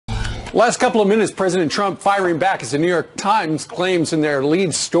Last couple of minutes, President Trump firing back as the New York Times claims in their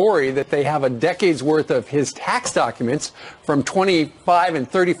lead story that they have a decade's worth of his tax documents from 25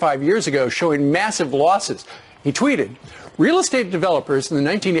 and 35 years ago showing massive losses. He tweeted, real estate developers in the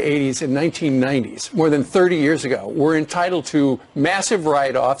 1980s and 1990s, more than 30 years ago, were entitled to massive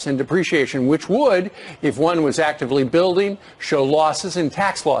write-offs and depreciation, which would, if one was actively building, show losses and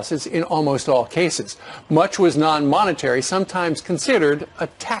tax losses in almost all cases. Much was non-monetary, sometimes considered a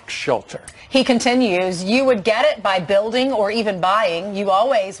tax shelter. He continues, you would get it by building or even buying. You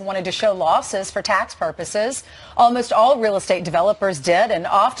always wanted to show losses for tax purposes. Almost all real estate developers did and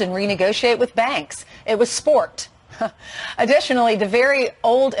often renegotiate with banks. It was sport. Additionally, the very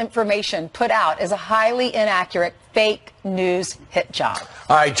old information put out is a highly inaccurate fake news hit job.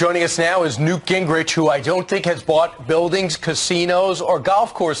 All right, joining us now is Newt Gingrich, who I don't think has bought buildings, casinos, or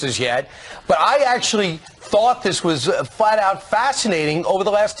golf courses yet. But I actually thought this was flat out fascinating over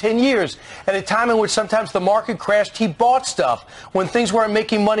the last 10 years. At a time in which sometimes the market crashed, he bought stuff. When things weren't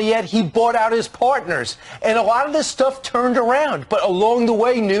making money yet, he bought out his partners. And a lot of this stuff turned around. But along the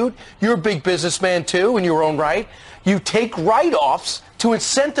way, Newt, you're a big businessman too, in your own right. You take write-offs to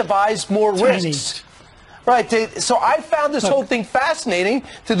incentivize more risks. Right. So I found this whole thing fascinating.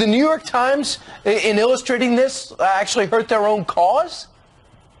 Did the New York Times, in illustrating this, actually hurt their own cause?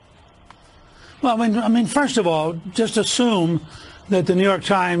 Well, I mean, first of all, just assume that the New York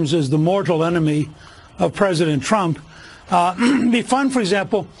Times is the mortal enemy of President Trump. It'd be fun, for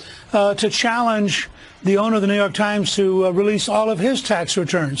example, to challenge the owner of the New York Times to release all of his tax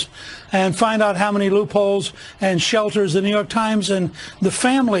returns and find out how many loopholes and shelters the New York Times and the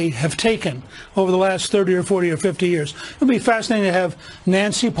family have taken over the last 30 or 40 or 50 years. It would be fascinating to have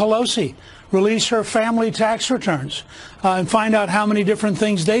Nancy Pelosi release her family tax returns and find out how many different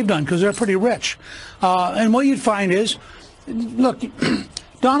things they've done, because they're pretty rich. And what you'd find is, look,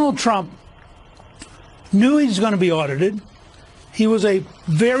 Donald Trump knew he's going to be audited. He was a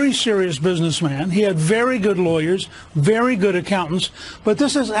very serious businessman. He had very good lawyers, very good accountants. But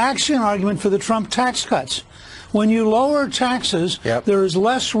this is actually an argument for the Trump tax cuts. When you lower taxes, there is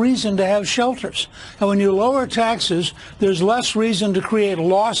less reason to have shelters. And when you lower taxes, there's less reason to create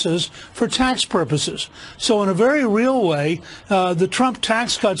losses for tax purposes. So in a very real way, the Trump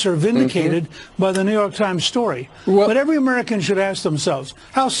tax cuts are vindicated by the New York Times story. But every American should ask themselves,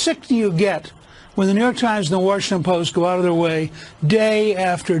 how sick do you get when the New York Times and the Washington Post go out of their way day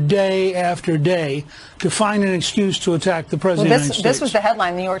after day after day to find an excuse to attack the President of the United States? This was the headline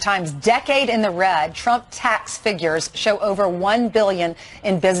in the New York Times. Decade in the red, Trump tax figures show over $1 billion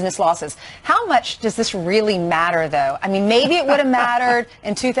in business losses. How much does this really matter, though? I mean, maybe it would have mattered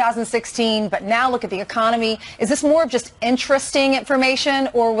in 2016, but now look at the economy. Is this more of just interesting information,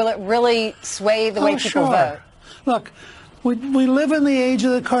 or will it really sway the way people vote? Look, we live in the age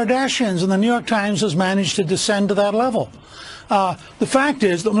of the Kardashians, and the New York Times has managed to descend to that level. The fact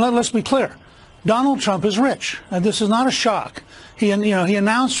is, let's be clear, Donald Trump is rich, and this is not a shock. He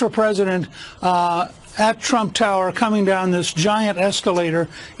announced for president at Trump Tower, coming down this giant escalator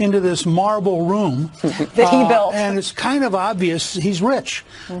into this marble room that he built. And it's kind of obvious he's rich.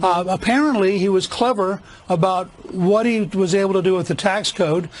 Apparently, he was clever about what he was able to do with the tax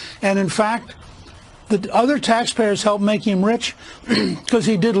code, and in fact, the other taxpayers helped make him rich because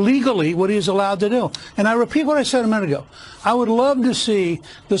he did legally what he was allowed to do. And I repeat what I said a minute ago. I would love to see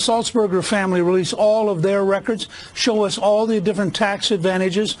the Sulzberger family release all of their records, show us all the different tax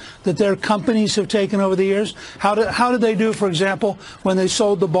advantages that their companies have taken over the years. How did they do, for example, when they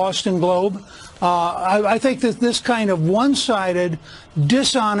sold the Boston Globe? I think that this kind of one-sided,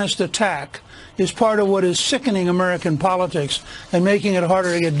 dishonest attack is part of what is sickening American politics and making it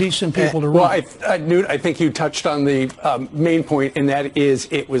harder to get decent people to run. Well, Newt, I think you touched on the main point, and that is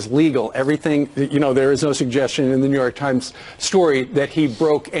it was legal. Everything, there is no suggestion in the New York Times story that he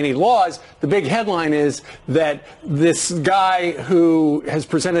broke any laws. The big headline is that this guy who has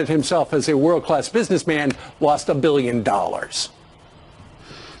presented himself as a world-class businessman lost $1 billion.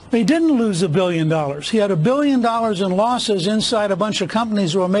 He didn't lose $1 billion. He had $1 billion in losses inside a bunch of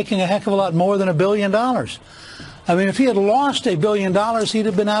companies who were making a heck of a lot more than $1 billion. I mean, if he had lost $1 billion, he'd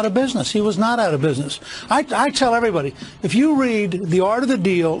have been out of business. He was not out of business. I tell everybody, if you read The Art of the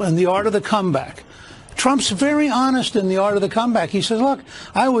Deal and The Art of the Comeback, Trump's very honest in The Art of the Comeback. He says, look,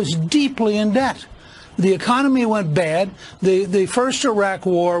 I was deeply in debt. The economy went bad. The first Iraq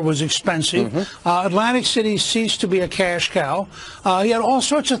war was expensive. Atlantic City ceased to be a cash cow. He had all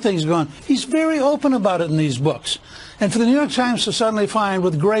sorts of things going. He's very open about it in these books. And for the New York Times to suddenly find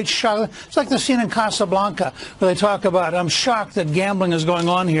with great shock, it's like the scene in Casablanca where they talk about, I'm shocked that gambling is going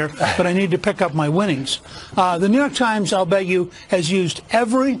on here, but I need to pick up my winnings. The New York Times, I'll bet you, has used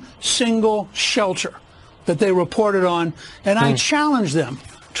every single shelter that they reported on, and I challenge them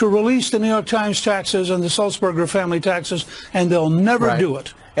to release the New York Times taxes and the Sulzberger family taxes, and they'll never do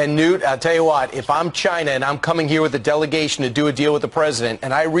it. And Newt, I'll tell you what, if I'm China and I'm coming here with a delegation to do a deal with the president,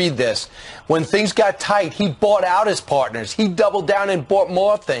 and I read this, when things got tight, he bought out his partners. He doubled down and bought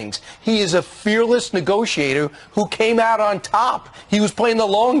more things. He is a fearless negotiator who came out on top. He was playing the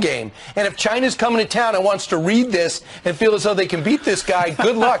long game. And if China's coming to town and wants to read this and feel as though they can beat this guy,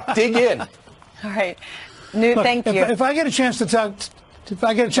 good luck, dig in. All right. Newt, Look, thank you. If I get a chance to talk, to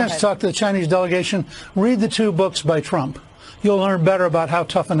the Chinese delegation, read the 2 books by Trump. You'll learn better about how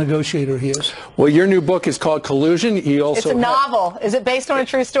tough a negotiator he is. Well, your new book is called Collusion. It's a novel. Is it based on a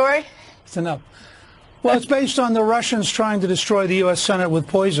true story? It's enough. Well, it's based on the Russians trying to destroy the U.S. Senate with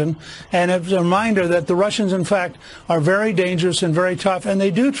poison, and it's a reminder that the Russians, in fact, are very dangerous and very tough, and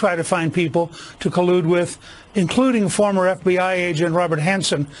they do try to find people to collude with, including former FBI agent Robert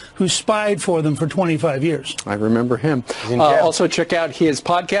Hansen, who spied for them for 25 years. I remember him. Also, check out his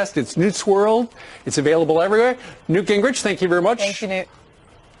podcast. It's Newt's World. It's available everywhere. Newt Gingrich, thank you very much. Thank you, Newt.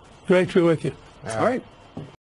 Great to be with you. All right.